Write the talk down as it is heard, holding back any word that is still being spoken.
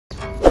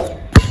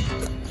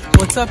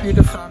What's up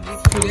YouTube family?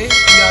 Today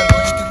we are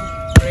going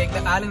to break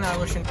the Allen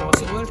Iverson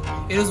crossover.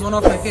 It is one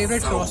of my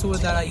favorite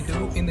crossovers that I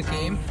do in the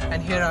game,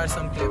 and here are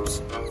some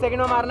clips. Second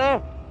one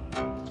marne.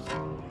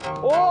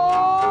 Oh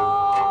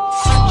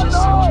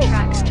no!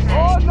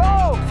 Oh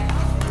no!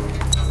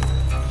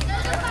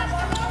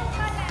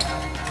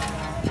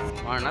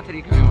 Marna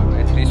 3 ke liye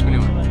marna, 3 ke liye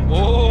marna.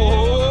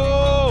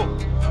 Oh!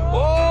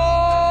 Oh!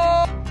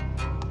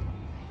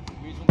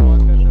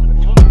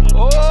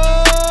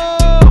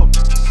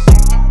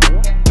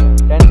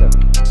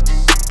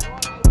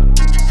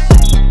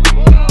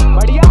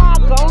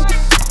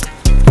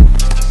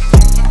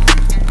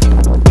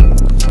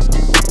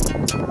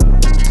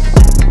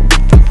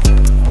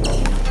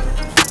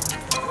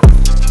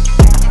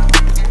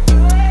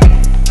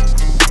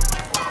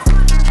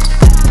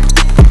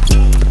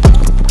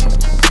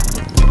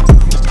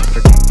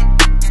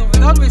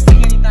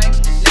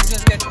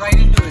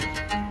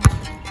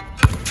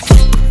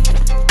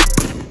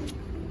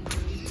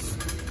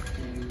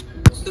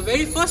 The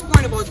very first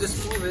point about this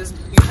move is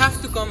you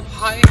have to come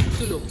high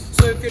to low.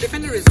 So if your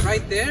defender is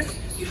right there,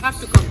 you have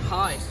to come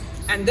high.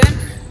 And then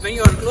when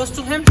you are close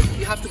to him,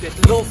 you have to get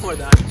low for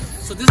that.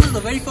 So this is the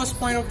very first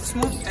point of this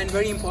move, and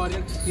very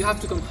important, you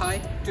have to come high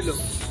to low.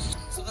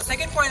 So the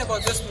second point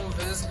about this move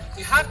is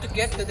you have to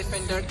get the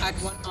defender at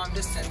 1 arm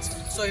distance.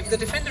 So if the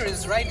defender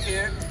is right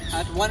here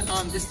at 1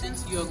 arm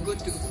distance, you are good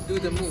to do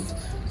the move.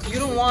 You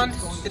don't want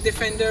the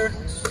defender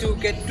to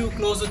get too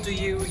closer to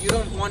you. You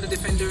don't want the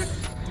defender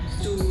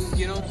to,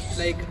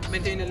 like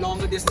maintain a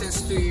longer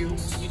distance to you.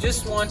 You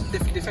just want the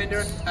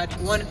defender at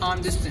 1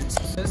 arm distance.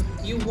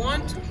 You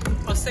want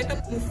a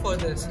setup move for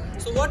this.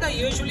 So what I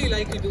usually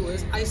like to do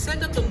is I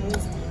set up the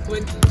move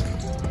with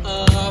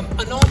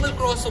a normal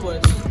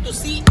crossover to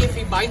see if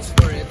he bites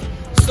for it.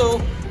 So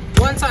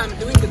once I'm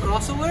doing the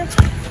crossover,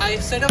 I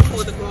set up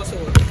for the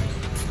crossover.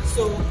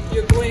 So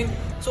you're going.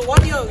 So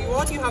what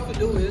you have to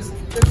do is,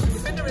 the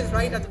defender is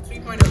right at the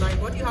 3-pointer line.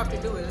 What you have to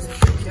do is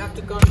you have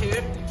to come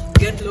here,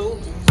 get low,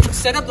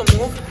 set up the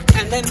move,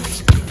 and then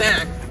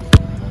bang.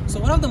 So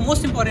one of the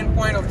most important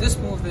point of this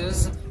move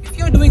is, if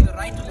you're doing the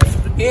right to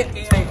left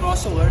AI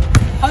crossover,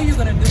 how you're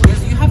gonna do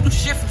is you have to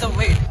shift the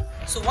weight.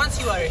 So once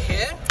you are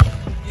here,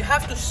 you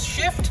have to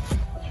shift.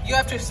 You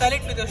have to sell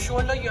it with your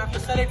shoulder, you have to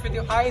sell it with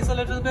your eyes a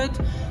little bit,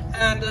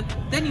 and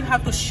then you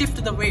have to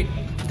shift the weight.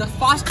 The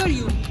faster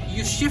you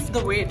shift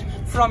the weight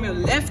from your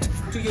left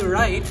to your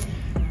right,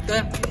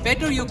 the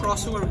better your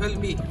crossover will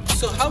be.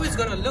 So how it's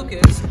gonna look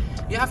is,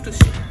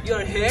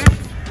 you're here,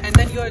 and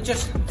then you're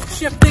just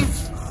shifting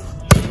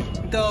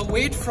the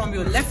weight from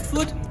your left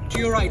foot to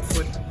your right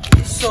foot.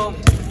 So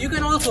you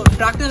can also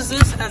practice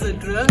this as a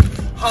drill,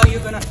 how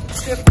you're gonna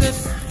shift it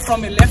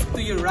from your left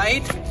to your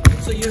right.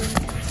 So you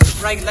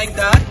right like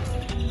that,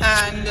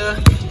 and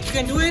you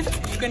can do it.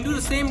 You can do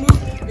the same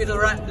move with the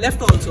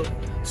left also.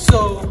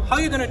 So how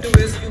you're gonna do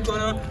is you're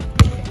gonna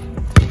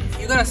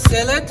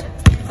sell it.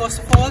 First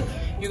of all,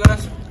 you're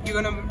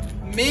gonna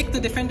make the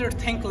defender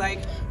think like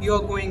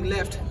you're going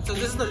left. So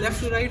this is the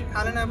left to right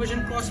Allen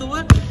Iverson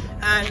crossover,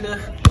 and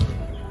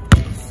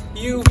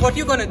what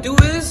you're gonna do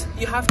is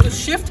you have to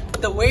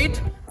shift the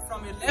weight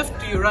from your left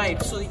to your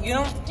right. So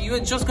you're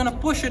just gonna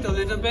push it a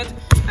little bit,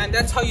 and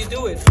that's how you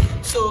do it.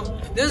 So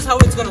this is how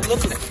it's gonna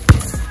look like.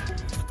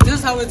 This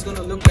is how it's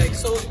gonna look like.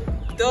 So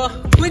the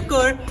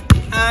quicker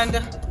and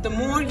the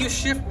more you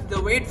shift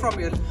the weight from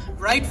your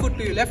right foot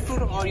to your left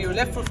foot, or your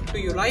left foot to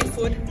your right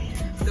foot,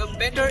 the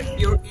better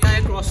your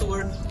AI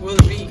crossover will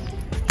be.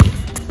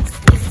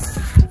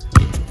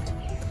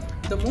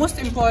 The most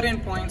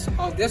important points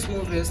of this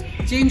move is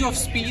change of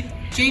speed,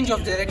 change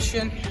of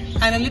direction,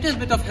 and a little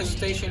bit of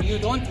hesitation. You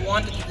don't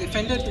want the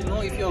defender to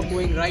know if you're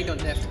going right or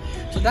left.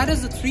 So that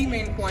is the 3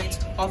 main points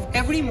of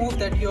every move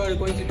that you are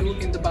going to do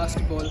in the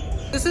basketball.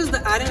 This is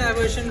the Allen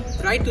Iverson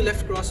right to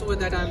left crossover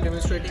that I'm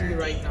demonstrating you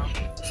right now.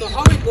 So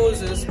how it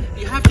goes is,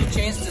 you have to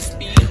change the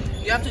speed,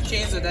 you have to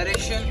change the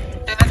direction,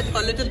 and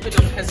a little bit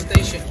of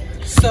hesitation.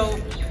 So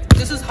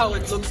this is how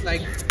it looks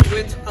like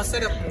with a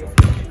setup move.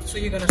 So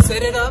you're gonna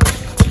set it up,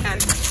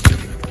 and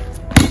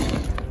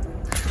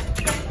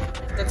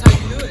that's how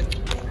you do it.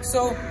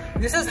 So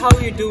this is how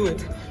you do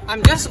it.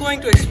 I'm just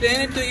going to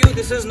explain it to you.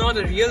 This is not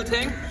a real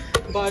thing,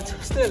 but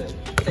still,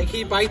 like,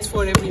 he bites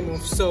for every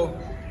move. So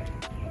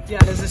yeah,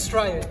 let's just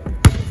try it.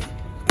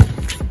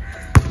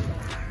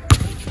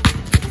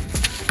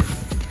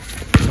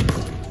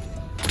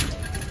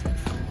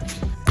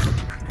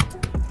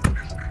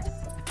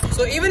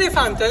 So even if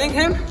I'm telling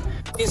him,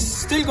 he's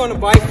still going to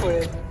bite for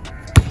it.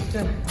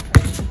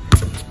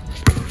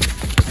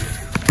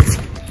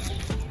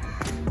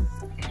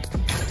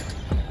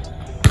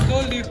 I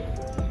told you,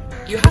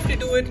 you have to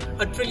do it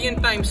 1 trillion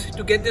times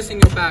to get this in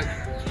your bag.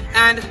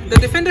 And the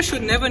defender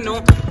should never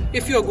know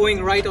if you're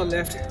going right or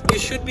left. You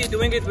should be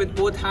doing it with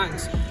both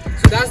hands.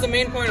 So that's the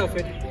main point of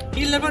it.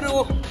 He'll never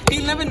know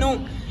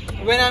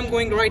when I'm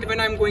going right, when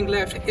I'm going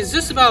left. It's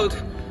just about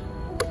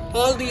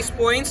all these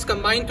points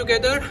combined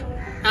together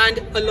and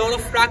a lot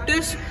of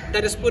practice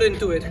that is put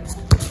into it.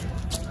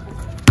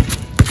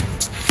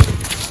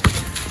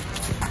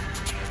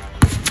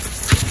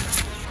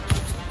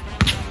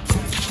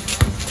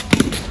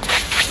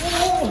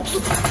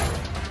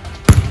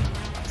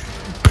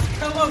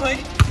 भाई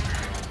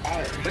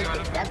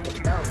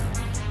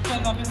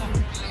चल वापस आ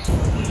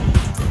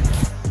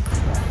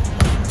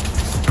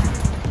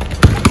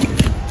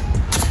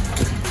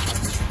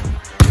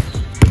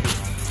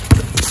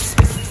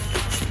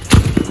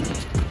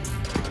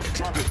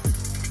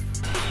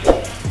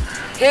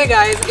Hey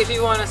guys, if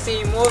you wanna see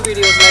more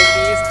videos like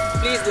these,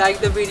 please like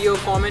the video,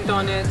 comment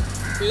on it.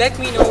 Let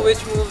me know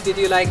which move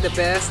did you like the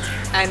best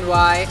and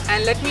why,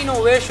 and let me know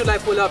where should I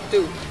pull up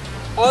to.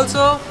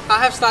 Also, I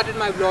have started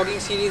my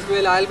vlogging series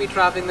where I'll be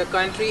traveling the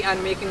country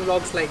and making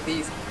vlogs like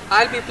these.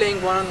 I'll be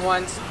playing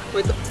one-on-ones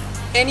with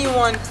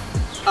anyone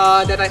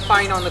that I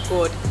find on the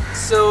court.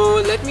 So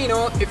let me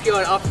know if you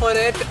are up for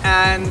it,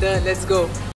 and let's go.